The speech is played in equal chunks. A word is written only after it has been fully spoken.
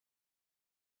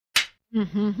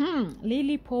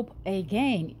Lily Pope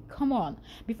again. Come on.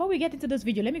 Before we get into this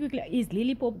video, let me quickly. Is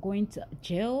Lily Pope going to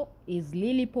jail? Is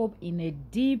Lily Pope in a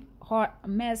deep, hot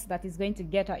mess that is going to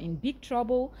get her in big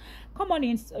trouble? Come on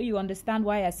in so you understand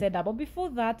why I said that. But before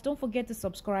that, don't forget to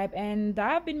subscribe. And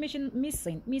I have been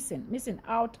missing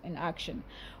out in action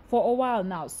for a while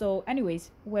now. So,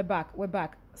 anyways, we're back. We're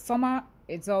back. Summer,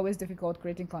 it's always difficult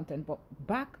creating content, but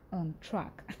back on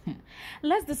track.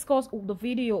 Let's discuss the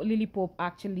video Lily Pope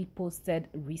actually posted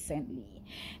recently.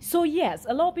 So yes,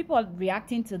 a lot of people are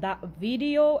reacting to that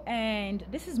video, and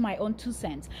this is my own 2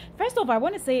 cents. First off, I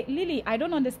want to say, Lily, I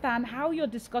don't understand how you're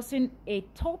discussing a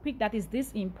topic that is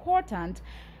this important,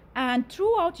 and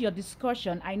throughout your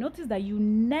discussion I noticed that you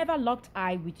never locked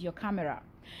eye with your camera.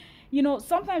 You know,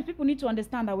 sometimes people need to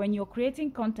understand that when you're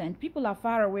creating content, people are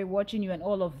far away watching you and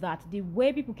all of that. The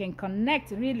way people can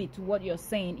connect really to what you're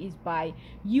saying is by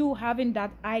you having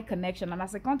that eye connection. And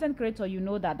as a content creator, you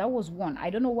know that was one. I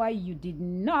don't know why you did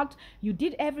not. You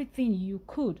did everything you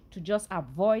could to just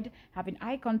avoid having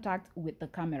eye contact with the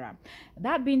camera.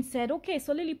 That being said, okay,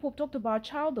 so Lily Pope talked about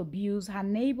child abuse. Her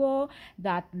neighbor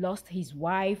that lost his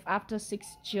wife after 6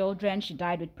 children, she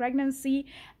died with pregnancy,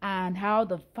 and how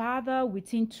the father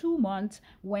within 2 months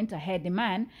went ahead, the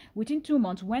man within 2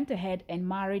 months went ahead and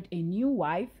married a new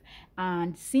wife,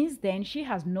 and since then she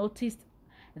has noticed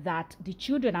that the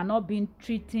children are not being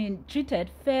treated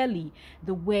fairly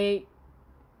the way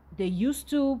they used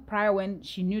to prior, when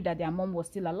she knew that their mom was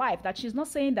still alive. That she's not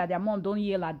saying that their mom don't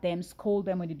yell at them, scold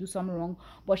them when they do something wrong,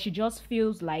 but she just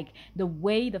feels like the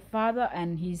way the father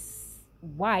and his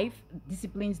wife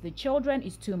disciplines the children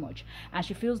is too much, and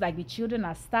she feels like the children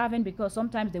are starving, because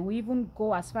sometimes they will even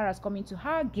go as far as coming to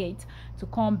her gate to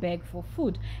come beg for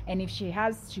food, and if she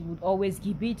has, she would always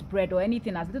give it bread or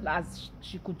anything as little as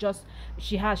she could just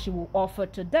she will offer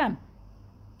to them,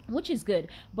 which is good.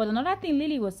 But another thing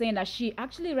Lily was saying, that she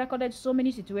actually recorded so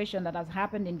many situations that has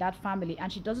happened in that family,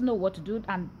 and she doesn't know what to do,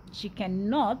 and she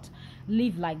cannot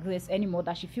live like this anymore,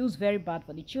 that she feels very bad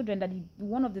for the children. That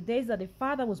one of the days that the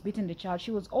father was beating the child,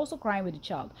 she was also crying with the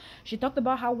child. She talked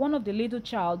about how one of the little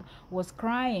child was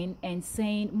crying and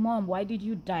saying, "Mom, why did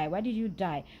you die? Why did you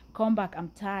die? Come back, I'm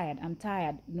tired,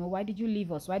 you know, why did you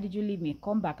leave us? Why did you leave me?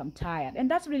 Come back, I'm tired." And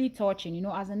that's really touching, you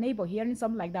know, as a neighbor, hearing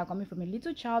something like that coming from a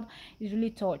little child is really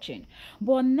touching.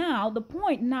 But now the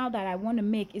point now that I want to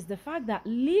make is the fact that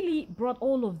Lily brought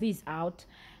all of this out,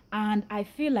 and I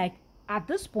feel like at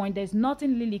this point there's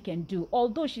nothing Lily can do,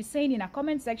 although she's saying in a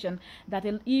comment section that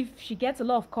if she gets a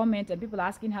lot of comments and people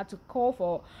asking her to call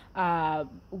for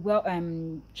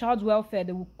child welfare,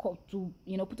 they will call to,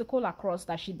 you know, put a call across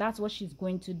that that's what she's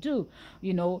going to do,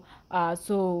 you know.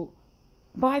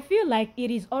 But I feel like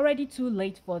it is already too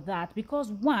late for that,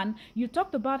 because one, you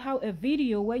talked about how a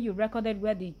video where you recorded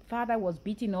where the father was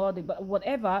beating or the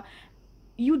whatever,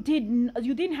 you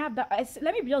didn't have that.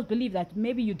 Let me just believe that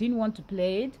maybe you didn't want to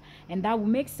play it, and that would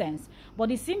make sense.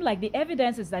 But it seemed like the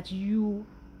evidence is that you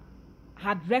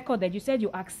had recorded, you said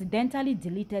you accidentally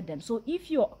deleted them. So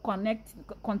if you're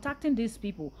contacting these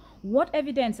people, what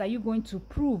evidence are you going to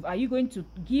prove, are you going to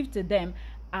give to them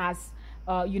as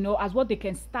you know, as what they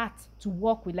can start to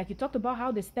work with? Like you talked about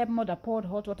how the stepmother poured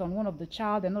hot water on one of the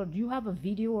child, and all. Do you have a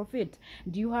video of it?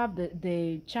 Do you have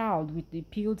the child with the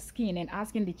peeled skin and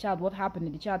asking the child what happened,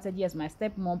 and the child said, yes, my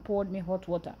stepmom poured me hot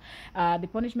water. The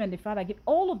punishment the father gave,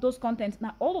 all of those contents,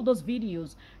 now all of those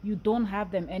videos, you don't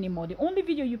have them anymore. The only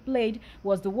video you played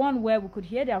was the one where we could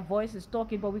hear their voices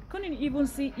talking, but we couldn't even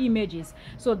see images.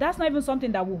 So that's not even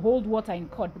something that will hold water in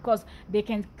court, because they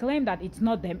can claim that it's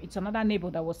not them, it's another neighbor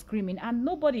that was screaming, and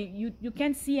nobody, you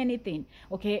can't see anything,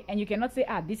 okay? And you cannot say,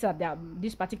 these are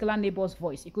this particular neighbor's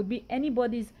voice. It could be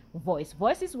anybody's voice.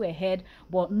 Voices were heard,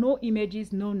 but no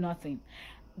images, no nothing.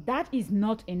 That is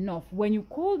not enough. When you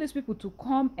call these people to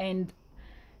come and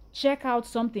check out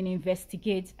something,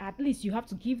 investigate, at least you have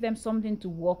to give them something to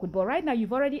work with. But right now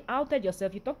you've already outed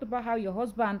yourself. You talked about how your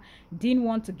husband didn't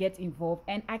want to get involved,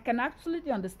 and I can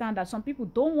absolutely understand that some people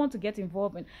don't want to get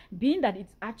involved, and being that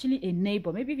it's actually a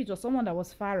neighbor, maybe if it was someone that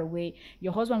was far away,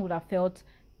 your husband would have felt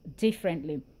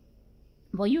differently.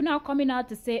 But you now coming out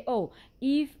to say, oh,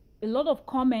 if a lot of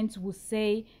comments will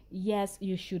say, yes,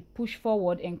 you should push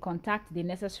forward and contact the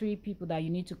necessary people that you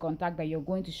need to contact, that you're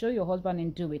going to show your husband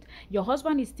and do it. Your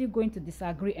husband is still going to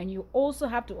disagree, and you also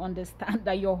have to understand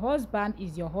that your husband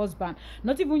is your husband.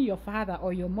 Not even your father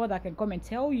or your mother can come and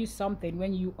tell you something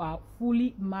when you are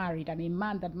fully married, and a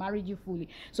man that married you fully.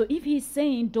 So if he's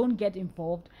saying don't get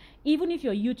involved, even if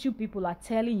your YouTube people are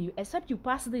telling you, except you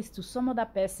pass this to some other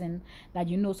person that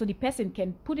you know, so the person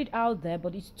can put it out there,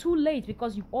 but it's too late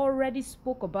because you already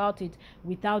spoke about it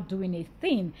without doing a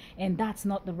thing, and that's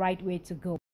not the right way to go.